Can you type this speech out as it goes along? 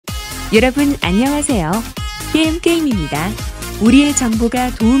여러분 안녕하세요. 게임입니다. 우리의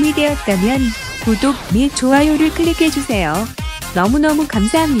정보가 도움이 되었다면 구독 및 좋아요를 클릭해주세요. 너무너무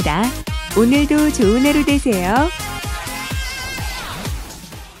감사합니다. 오늘도 좋은 하루 되세요.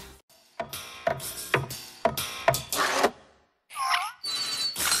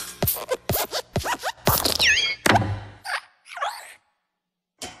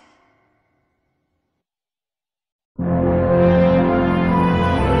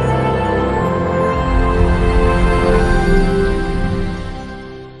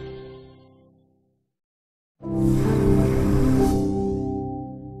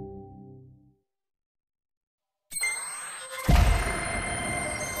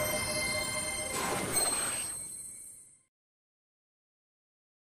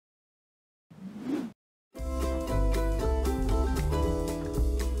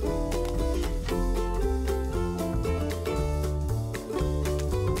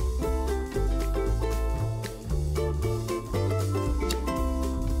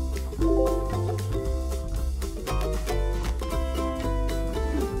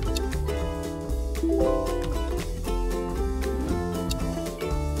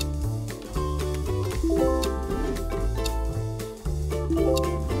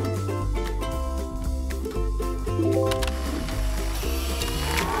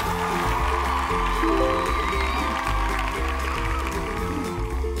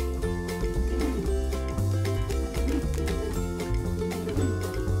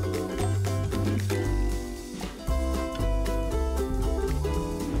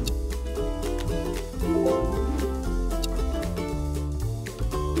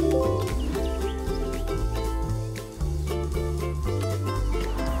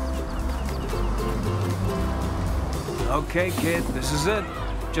 Okay, kid, this is it.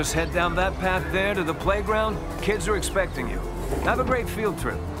 Just head down that path there to the playground. Kids are expecting you. Have a great field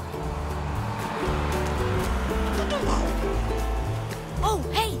trip. Oh,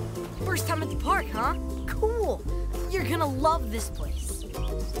 hey! First time at the park, huh? Cool! You're gonna love this place.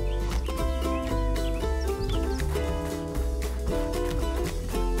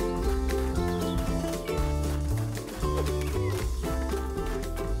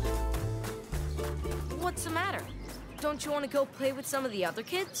 What's the matter? Don't you want to go play with some of the other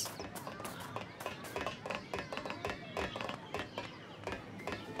kids?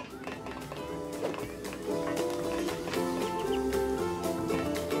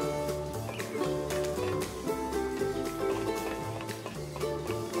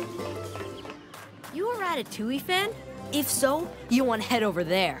 You a Ratatouille fan? If so, you want to head over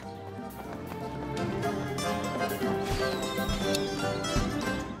there.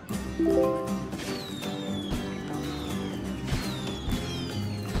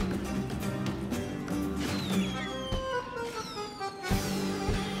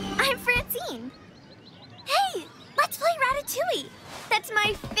 That's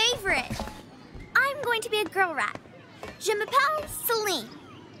my favorite. I'm going to be a girl rat. Je m'appelle Celine.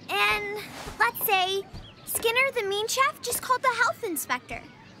 And let's say Skinner, the mean chef, just called the health inspector.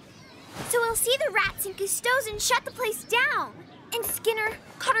 So he'll see the rats and Cousteau's and shut the place down. And Skinner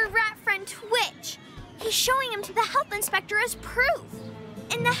caught her rat friend Twitch. He's showing him to the health inspector as proof.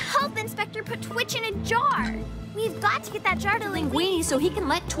 And the health inspector put Twitch in a jar. We've got to get that jar to Linguini so he can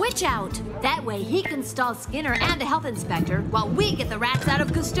let Twitch out. That way he can stall Skinner and the health inspector while we get the rats out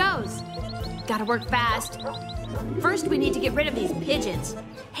of Cousteau's. Gotta work fast. First we need to get rid of these pigeons.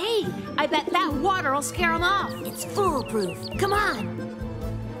 Hey, I bet that water will scare them off. It's foolproof. Come on.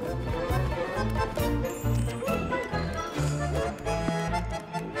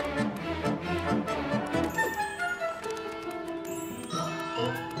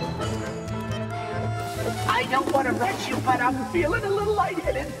 I don't want to rush you, but I'm feeling a little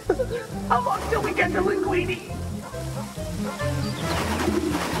lightheaded. How long till we get to Linguini?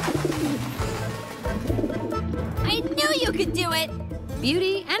 I knew you could do it!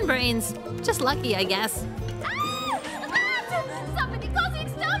 Beauty and brains. Just lucky, I guess. Somebody call the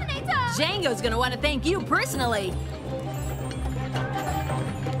exterminator! Django's gonna want to thank you personally.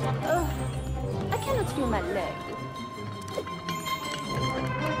 I cannot feel my leg.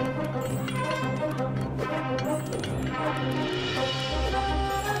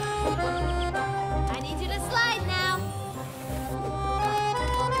 I need you to slide now.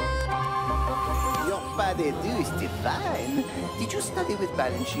 Your pas de deux is divine. Did you study with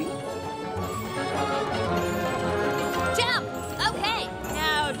balancing? Jump! Okay,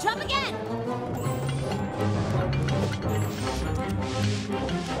 now jump again.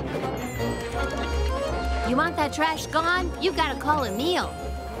 You want that trash gone? You gotta call a meal.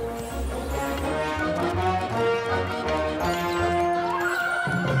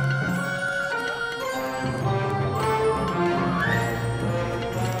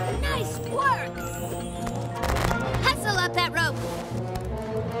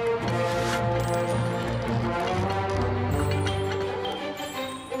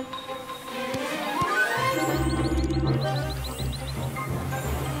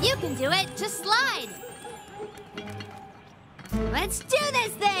 this slide. Let's do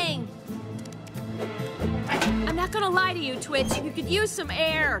this thing. I'm not gonna lie to you, Twitch. You could use some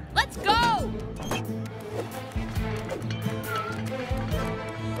air. Let's go.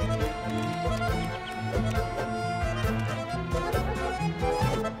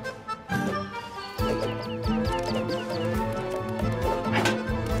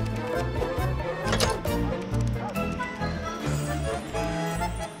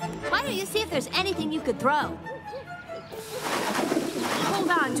 Why don't you see if there's anything you could throw? Hold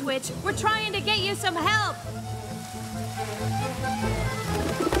on, Twitch. We're trying to get you some help.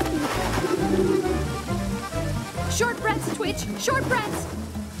 Short breaths, Twitch. Short breaths.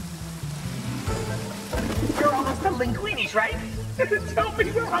 You're almost the linguinis, right? Tell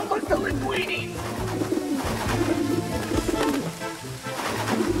me we're almost the linguinis.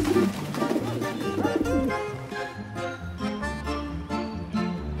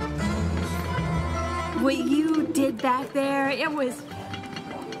 What you did back there, it was...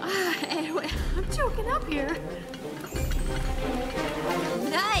 anyway, I'm choking up here.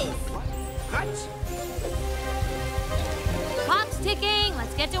 Nice. What? Clock's ticking.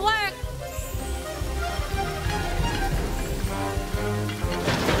 Let's get to work.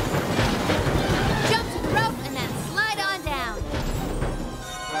 Jump to the rope and then slide on down.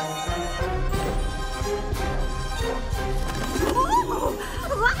 Ooh,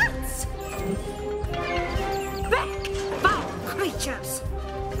 rats! Back, foul creatures!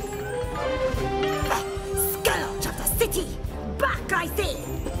 Scourge of the city! Back, I say!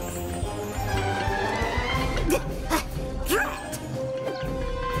 Threat!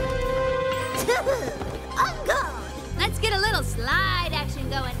 On guard! Let's get a little slide action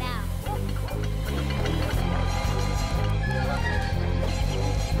going now.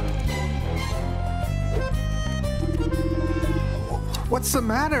 What's the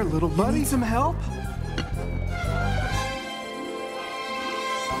matter, little buddy? Need some help?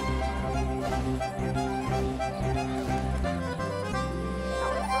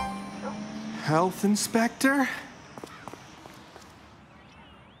 Health inspector?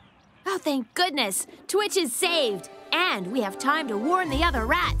 Oh, thank goodness. Twitch is saved. And we have time to warn the other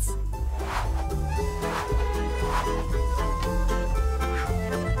rats.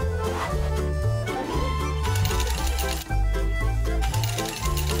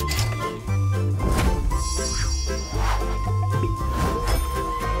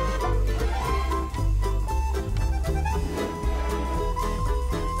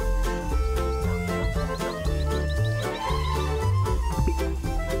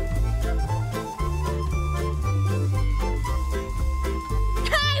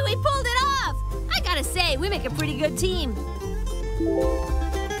 We make a pretty good team.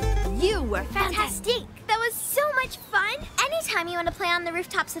 You were Fantastic! That was so much fun! Anytime you want to play on the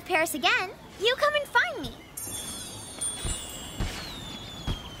rooftops of Paris again, you come and find me.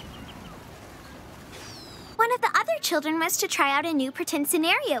 One of the other children was to try out a new pretend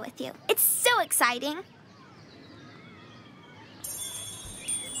scenario with you. It's so exciting.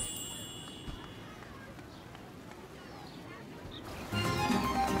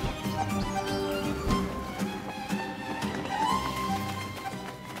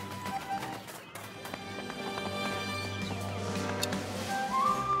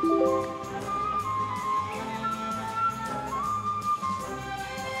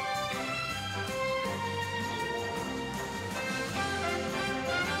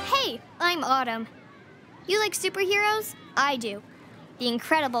 I'm Autumn. You like superheroes? I do. The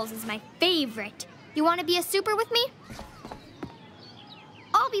Incredibles is my favorite. You want to be a super with me?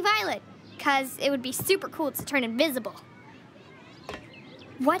 I'll be Violet, because it would be super cool to turn invisible.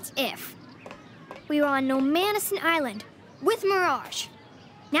 What if we were on No Manison Island with Mirage?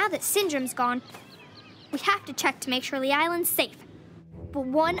 Now that Syndrome's gone, we have to check to make sure the island's safe. But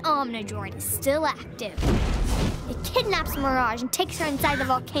one Omnidroid is still active. It kidnaps Mirage and takes her inside the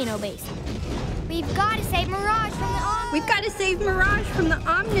volcano base. We've got to save Mirage from the We've got to save Mirage from the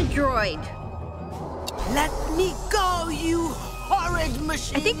Omnidroid. Let me go, you horrid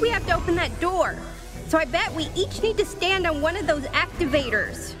machine! I think we have to open that door. So I bet we each need to stand on one of those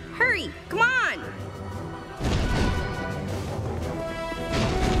activators. Hurry, come on!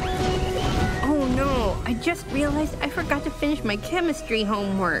 Oh no, I just realized I forgot to finish my chemistry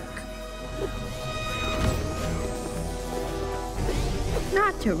homework.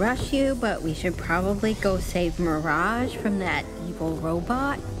 Not to rush you, but we should probably go save Mirage from that evil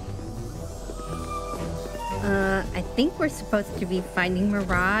robot. I think we're supposed to be finding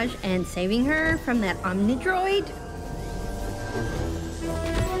Mirage and saving her from that Omnidroid.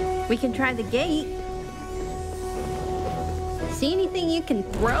 We can try the gate. See anything you can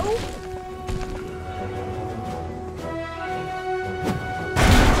throw?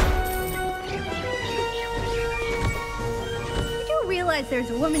 realize there's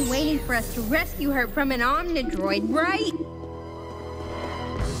a woman waiting for us to rescue her from an Omnidroid, right?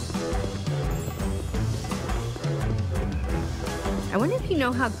 I wonder if you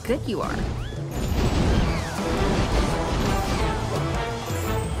know how good you are.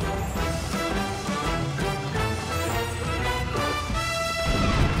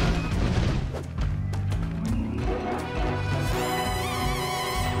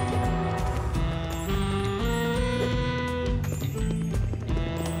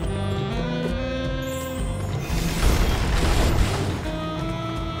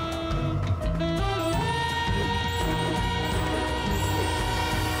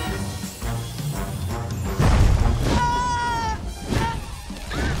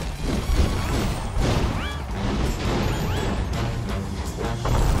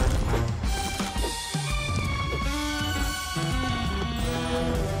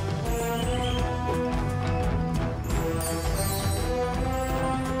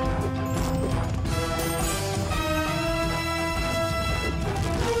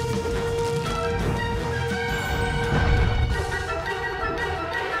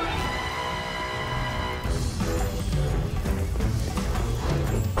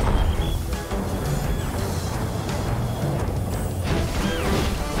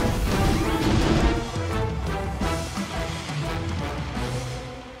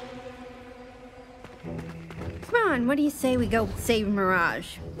 What do you say we go save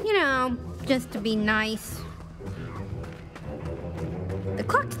Mirage? You know, just to be nice. The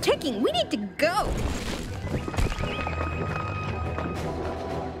clock's ticking. We need to go.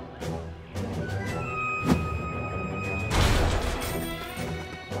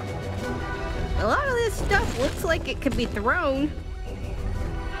 A lot of this stuff looks like it could be thrown.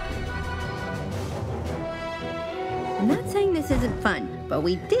 I'm not saying this isn't fun, but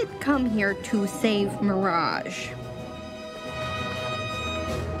we did come here to save Mirage.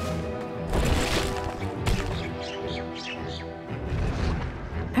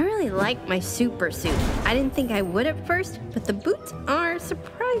 I like my super suit. I didn't think I would at first, but the boots are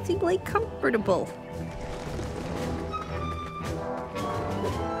surprisingly comfortable.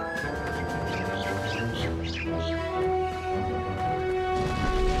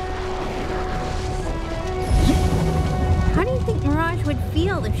 How do you think Mirage would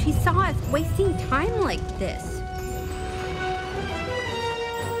feel if she saw us wasting time like this?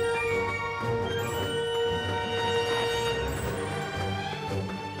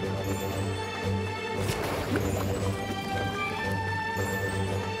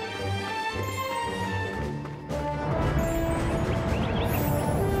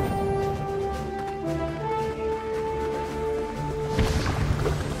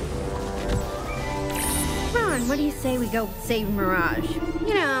 What do you say we go save Mirage?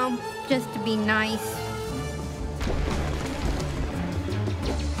 You know, just to be nice.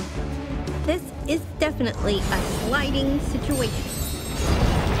 This is definitely a sliding situation.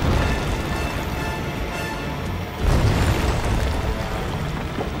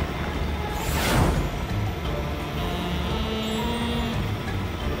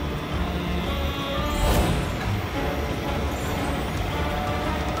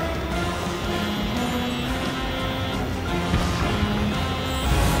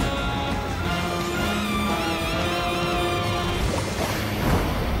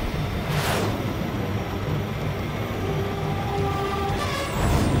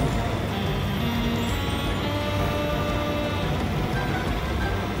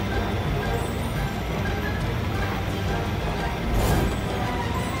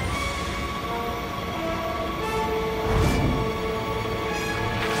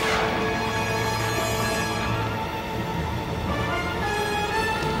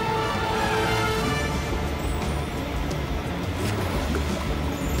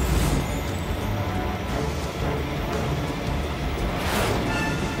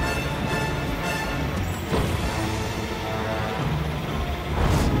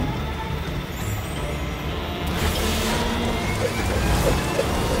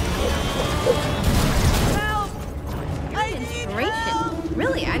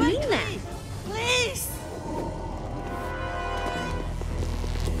 Really, I mean that. Please!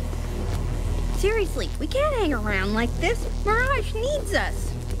 Seriously, we can't hang around like this. Mirage needs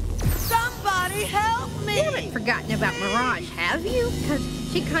us. Somebody help me! You haven't forgotten about Mirage, have you? Because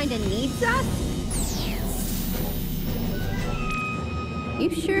she kind of needs us. You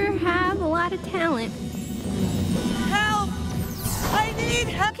sure have a lot of talent. Help! I need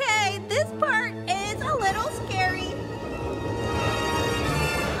help! Okay, this part is a little scary.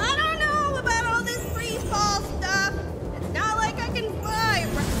 I don't know about all this freeze fall stuff. It's not like I can fly.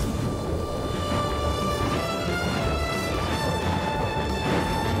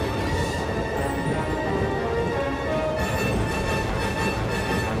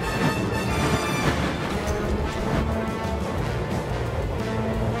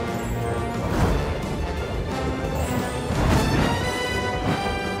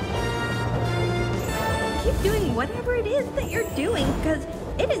 whatever it is that you're doing, because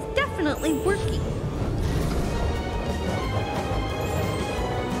it is definitely working.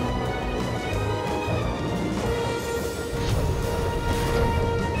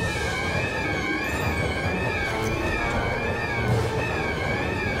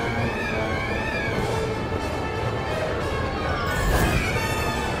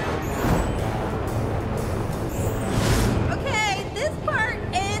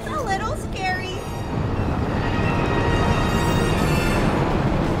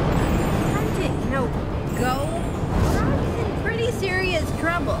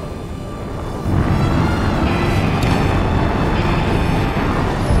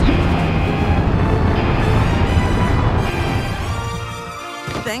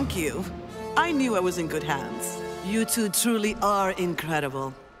 Thank you. I knew I was in good hands. You two truly are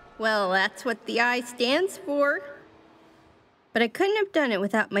incredible. Well, that's what the I stands for. But I couldn't have done it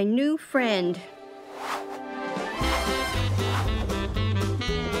without my new friend.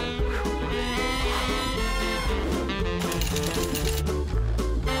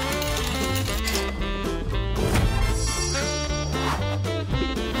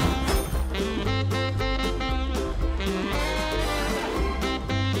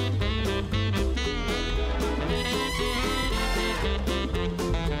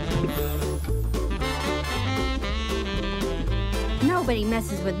 Nobody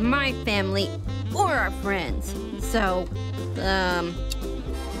messes with my family or our friends. So,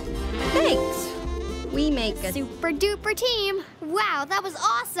 thanks. We make a super duper team. Wow, that was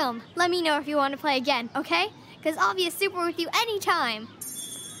awesome. Let me know if you want to play again, okay? Because I'll be a super with you anytime.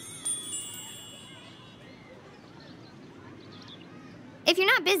 If you're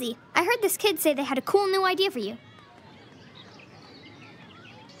not busy, I heard this kid say they had a cool new idea for you.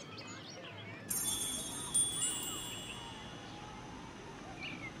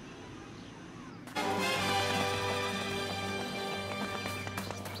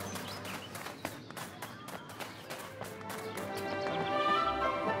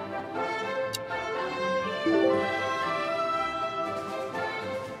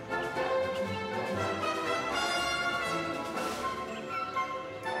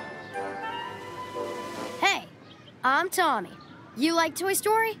 I'm Tommy. You like Toy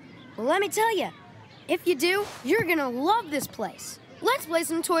Story? Well, let me tell you, if you do, you're gonna love this place. Let's play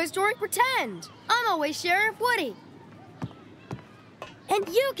some Toy Story Pretend. I'm always Sheriff Woody. And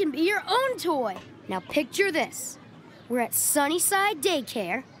you can be your own toy. Now picture this. We're at Sunnyside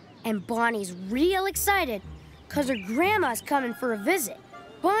Daycare, and Bonnie's real excited because her grandma's coming for a visit.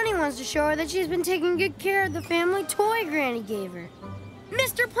 Bonnie wants to show her that she's been taking good care of the family toy Granny gave her,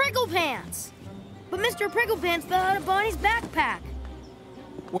 Mr. Pricklepants. But Mr. Pricklepants fell out of Bonnie's backpack.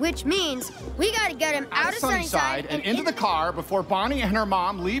 Which means we gotta get him out of Sunnyside and into the car before Bonnie and her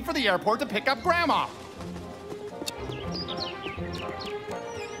mom leave for the airport to pick up Grandma.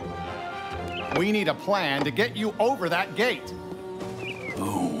 We need a plan to get you over that gate.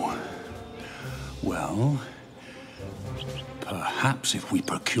 Oh. Well, perhaps if we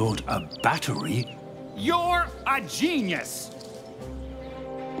procured a battery... You're a genius!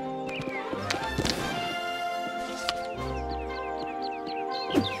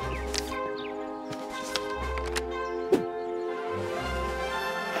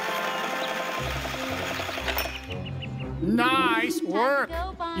 Nice work!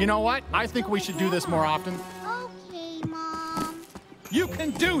 You know what? I think we should do this more often. Okay, Mom. You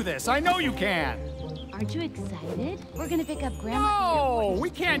can do this! I know you can! Aren't you excited? We're gonna pick up Grandma. No! We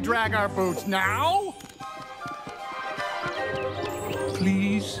can't drag our boots now!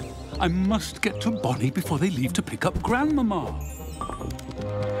 Please, I must get to Bonnie before they leave to pick up Grandmama.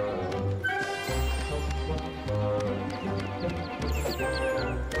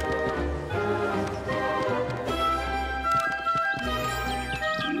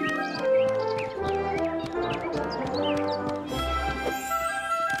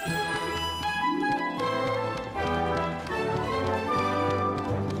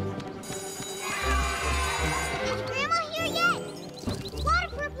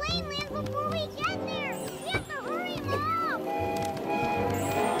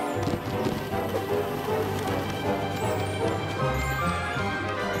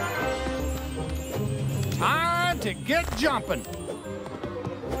 To get jumping.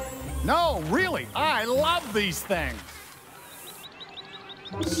 No, really, I love these things.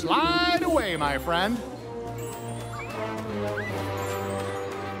 Slide away, my friend.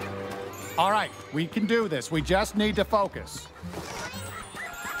 All right, we can do this. We just need to focus.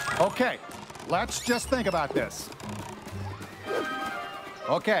 Okay, let's just think about this.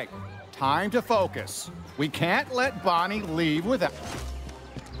 Okay, time to focus. We can't let Bonnie leave without...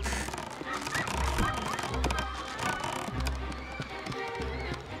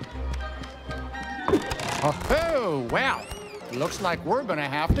 Oh, well, looks like we're gonna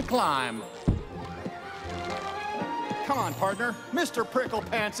have to climb. Come on, partner. Mr.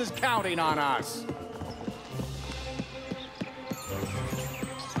 Pricklepants is counting on us.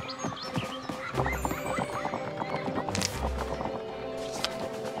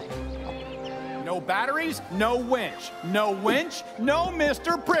 No batteries, no winch. No winch, no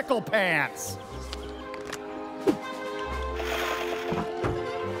Mr. Pricklepants.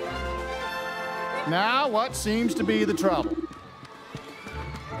 Now, what seems to be the trouble?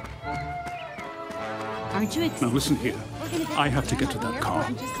 Aren't you excited? Now listen here. I have to get to that car.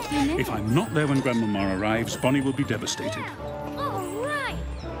 If I'm not there when Grandmama arrives, Bonnie will be devastated. All right.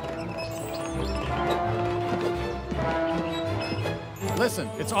 Listen,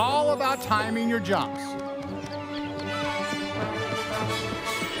 it's all about timing your jumps.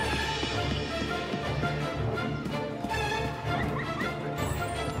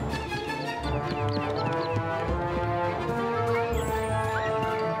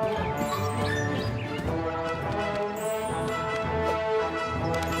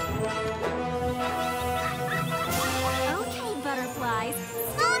 Okay, butterflies.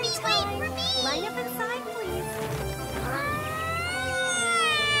 Mommy, wait for me! Line up inside, please.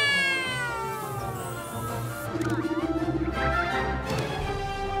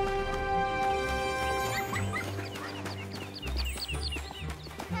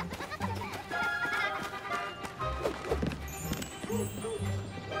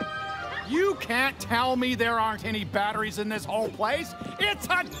 You can't tell me there aren't any batteries in this whole place. It's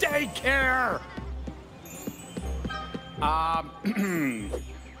a daycare!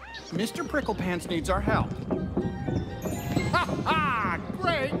 Mr. Pricklepants needs our help. Ha ha!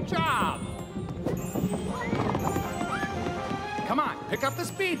 Great job! Come on, pick up the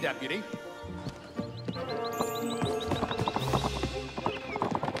speed, Deputy.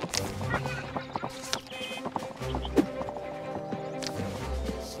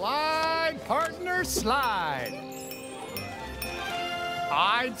 Slide, partner, slide.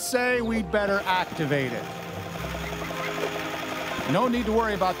 I'd say we'd better activate it. No need to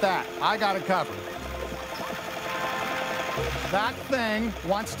worry about that. I got it covered. That thing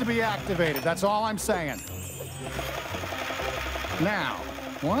wants to be activated. That's all I'm saying. Now,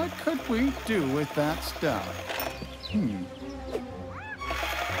 what could we do with that stuff?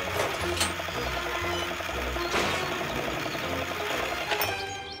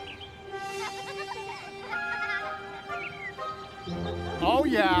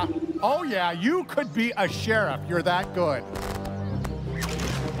 Oh yeah, you could be a sheriff. You're that good.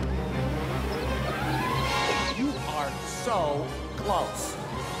 You are so close.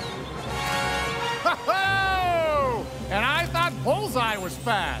 Ho-ho! And I thought Bullseye was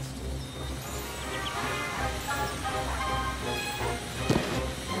fast.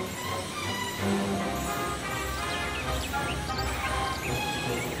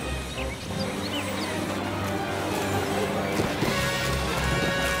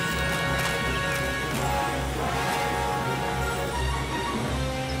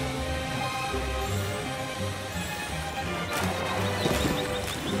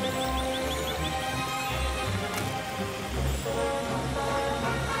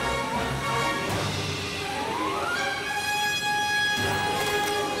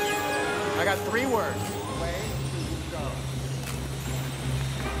 I got 3 words. Away you go.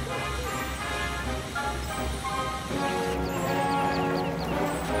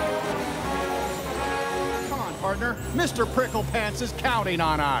 Come on, partner. Mr. Pricklepants is counting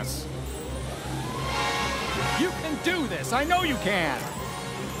on us. You can do this. I know you can.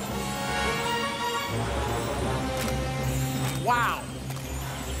 Wow.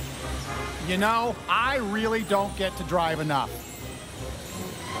 You know, I really don't get to drive enough.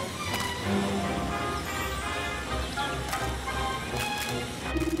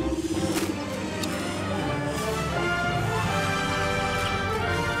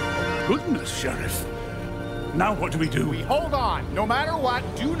 Goodness, Sheriff. Now what do we do? We hold on. No matter what,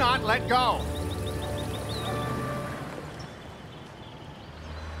 do not let go.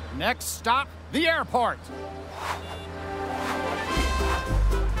 Next stop, the airport.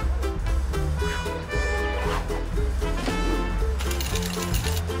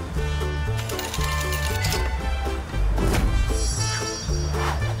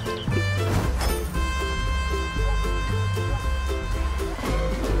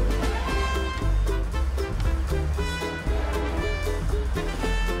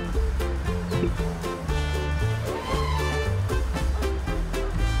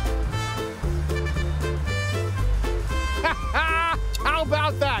 How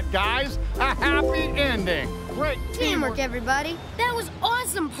about that, guys? A happy ending. Great Teamwork, everybody. That was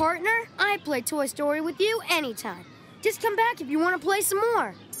awesome, partner. I'd play Toy Story with you anytime. Just come back if you want to play some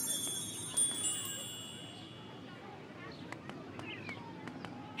more.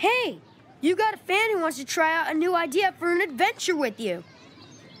 Hey, you got a fan who wants to try out a new idea for an adventure with you.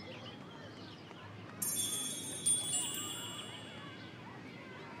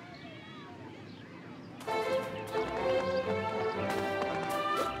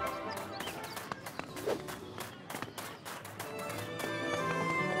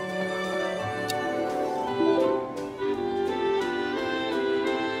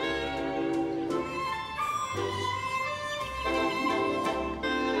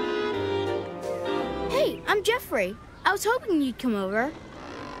 I'm Jeffrey. I was hoping you'd come over.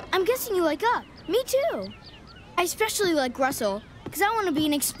 I'm guessing you like up. Me too. I especially like Russell, because I want to be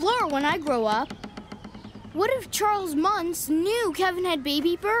an explorer when I grow up. What if Charles Muntz knew Kevin had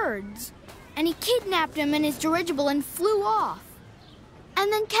baby birds, and he kidnapped him in his dirigible and flew off?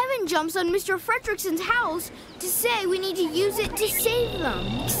 And then Kevin jumps on Mr. Fredrickson's house to say we need to use it to save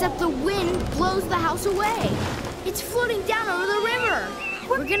them, except the wind blows the house away. It's floating down over the river.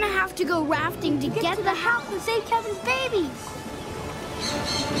 We're gonna have to go rafting to get to the house and save Kevin's babies.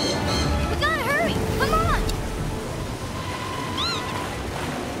 We gotta hurry! Come on!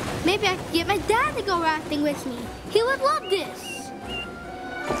 Maybe I could get my dad to go rafting with me. He would love this.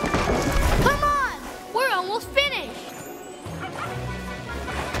 Come on! We're almost finished.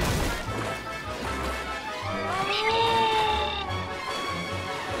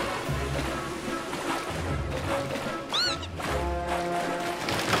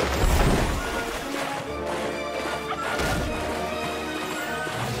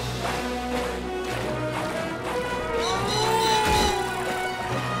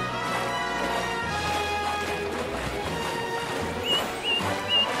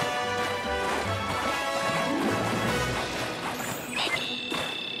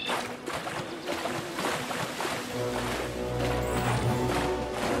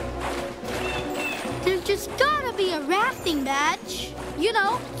 There's gotta be a rafting badge, you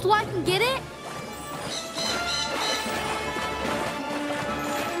know, so I can get it.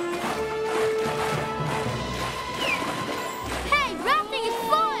 Hey, rafting is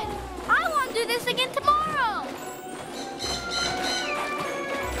fun! I want to do this again tomorrow!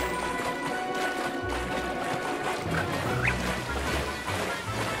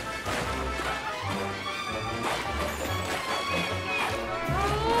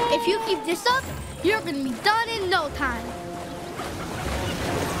 If you keep this up, you're gonna be done in no time.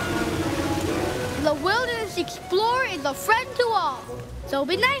 The Wilderness Explorer is a friend to all. So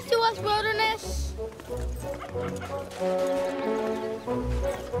be nice to us, Wilderness.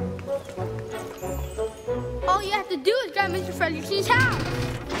 All you have to do is grab Mr. Fredrickson's house.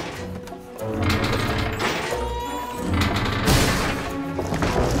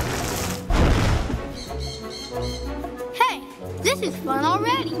 Hey, this is fun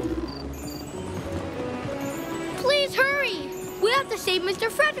already. Please hurry! We have to save Mr.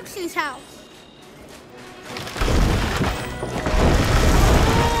 Fredrickson's house.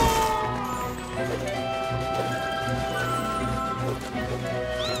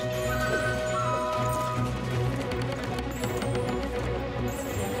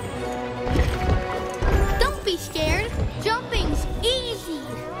 Don't be scared. Jumping's easy.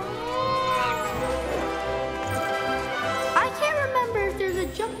 I can't remember if there's a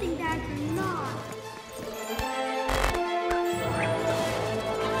jumping badge or not.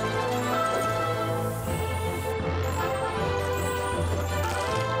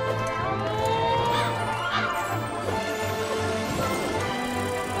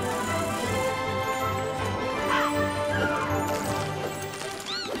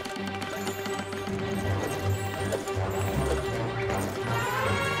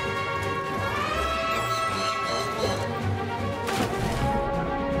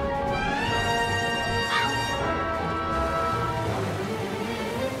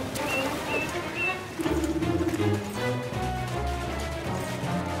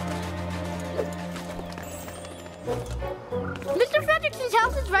 Mr. Fredrickson's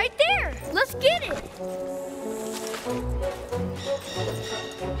house is right there. Let's get it.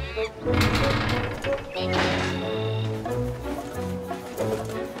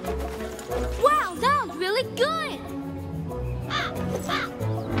 Wow, that was really good.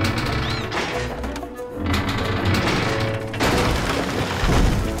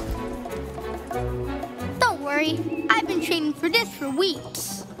 Don't worry, I've been training for this for weeks.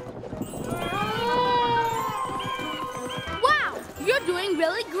 You're doing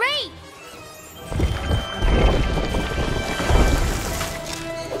really great.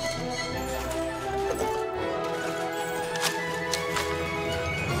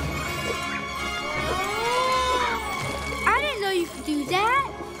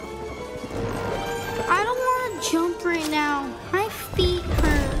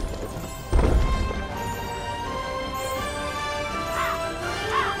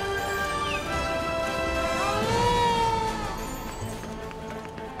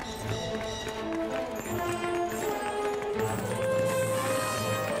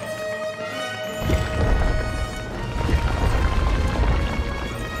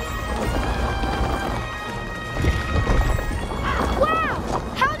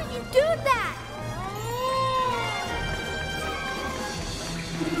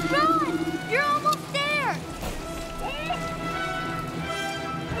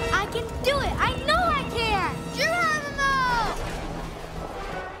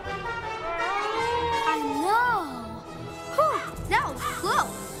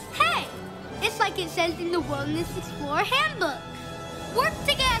 like it says in the Wilderness Explorer Handbook. Work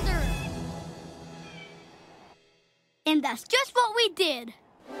together! And that's just what we did.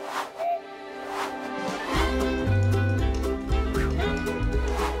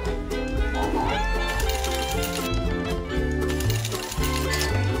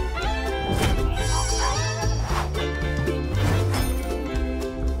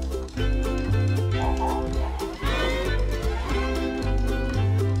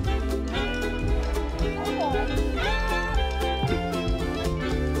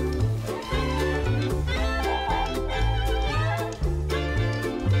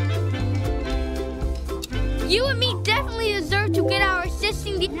 You and me definitely deserve to get our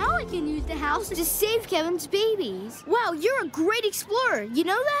assisting. Now I can use the house to save Kevin's babies. Wow, you're a great explorer. You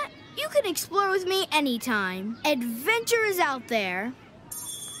know that? You can explore with me anytime. Adventure is out there.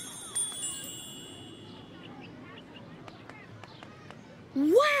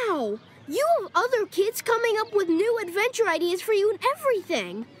 Wow! You have other kids coming up with new adventure ideas for you and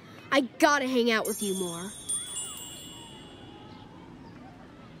everything. I gotta hang out with you more.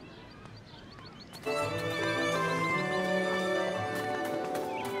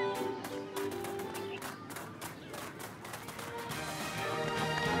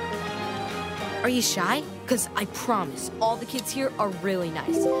 Are you shy? Because I promise, all the kids here are really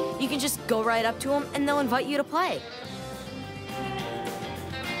nice. You can just go right up to them and they'll invite you to play.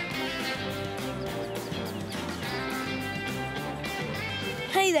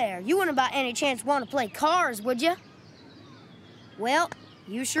 Hey there, you wouldn't by any chance want to play cars, would you? Well,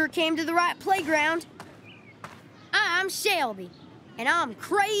 you sure came to the right playground. I'm Shelby, and I'm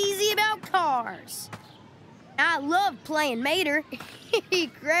crazy about cars. I love playing Mater. He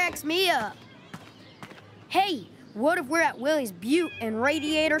cracks me up. Hey, what if we're at Willie's Butte in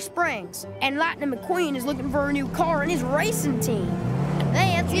Radiator Springs, and Lightning McQueen is looking for a new car in his racing team?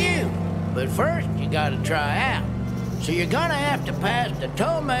 That's you. But first, you gotta try out. So you're gonna have to pass the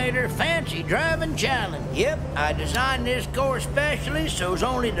Tomater Fancy Driving Challenge. Yep, I designed this course specially so's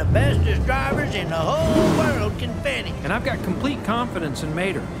only the bestest drivers in the whole world can finish. And I've got complete confidence in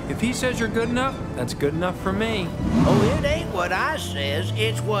Mater. If he says you're good enough, that's good enough for me. Oh, it ain't what I says,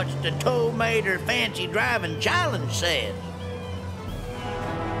 it's what the Tomater Fancy Driving Challenge says.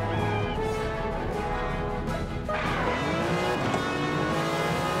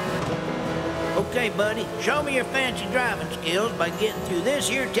 Okay, buddy, show me your fancy driving skills by getting through this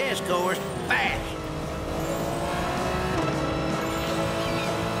here test course fast.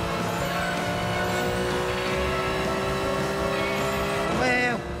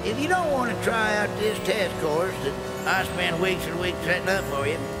 Well, if you don't want to try out this test course that I spend weeks and weeks setting up for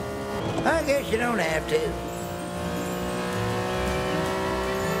you, I guess you don't have to.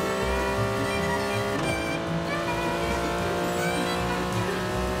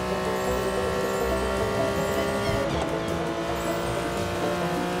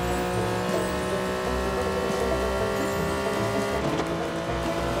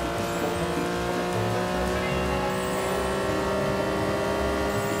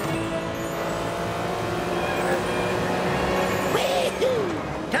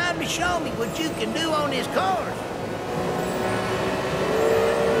 Show me what you can do on this course.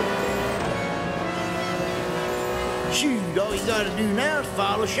 Shoot, all you gotta do now is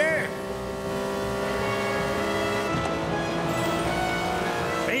follow Sheriff.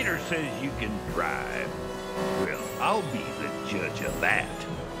 Mater says you can drive. Well, I'll be the judge of that.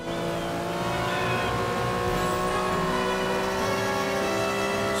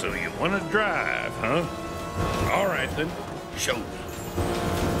 So you want to drive, huh? All right, then. Show me.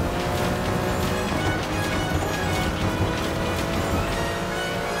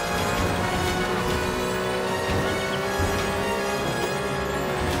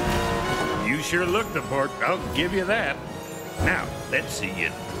 You sure look the part, I'll give you that. Now, let's see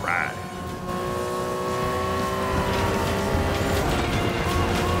you drive.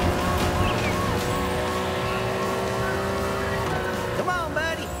 Come on,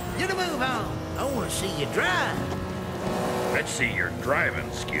 buddy. Get a move on. I want to see you drive. Let's see your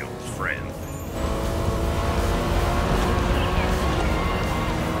driving skills, friend.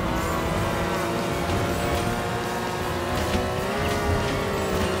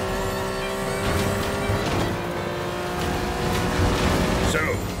 So,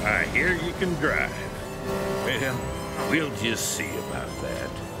 I hear you can drive. Well, we'll just see about that.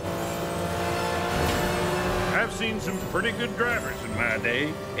 I've seen some pretty good drivers in my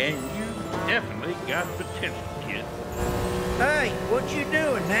day, and you definitely got potential, kid. Hey, what you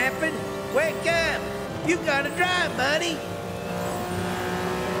doing, napping? Wake up! You gotta drive, buddy!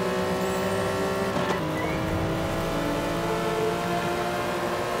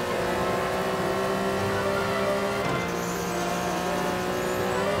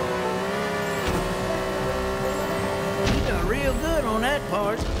 on that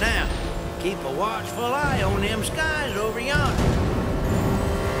part. Now, keep a watchful eye on them skies over yonder.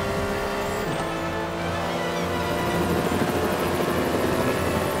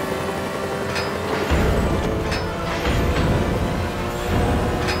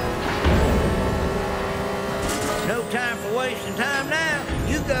 No time for wasting time now.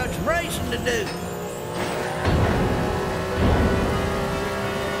 You got some racing to do.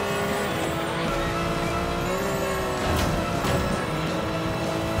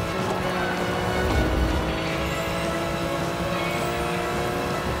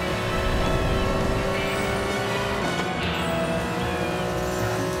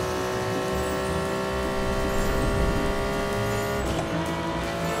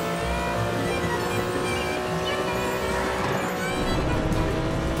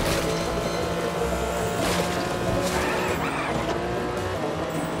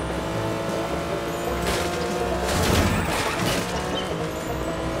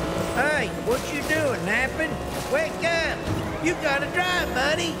 What you doing, napping? Wake up! You gotta drive,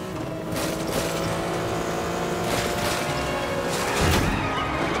 buddy!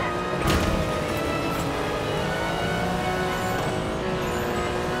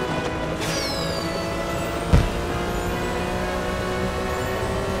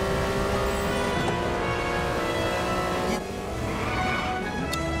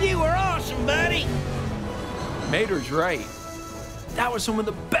 You were awesome, buddy! Mater's right. That was some of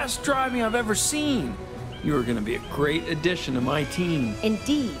the best driving I've ever seen. You are going to be a great addition to my team.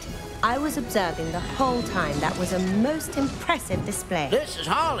 Indeed. I was observing the whole time. That was a most impressive display. This is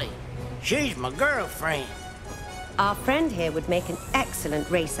Holly. She's my girlfriend. Our friend here would make an excellent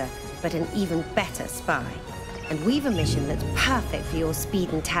racer, but an even better spy. And we've a mission that's perfect for your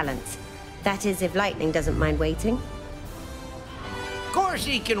speed and talents. That is, if Lightning doesn't mind waiting. Of course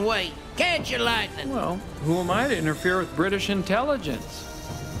he can wait. Can't you, Lightning? Well, who am I to interfere with British intelligence?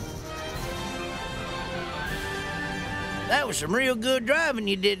 That was some real good driving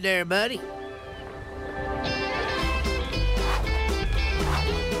you did there, buddy.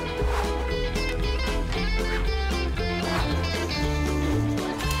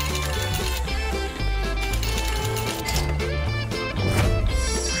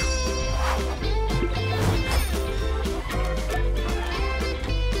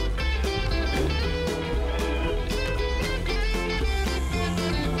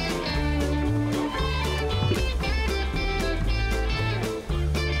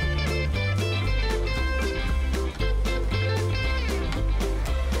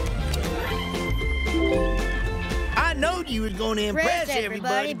 You was going to impress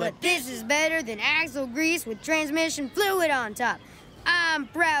everybody, but this is better than axle grease with transmission fluid on top. I'm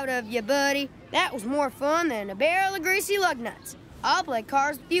proud of you, buddy. That was more fun than a barrel of greasy lug nuts. I'll play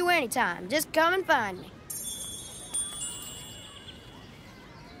cars with you anytime. Just come and find me.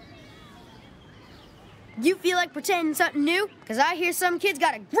 You feel like pretending something new? Because I hear some kid's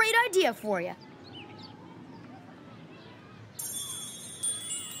got a great idea for you.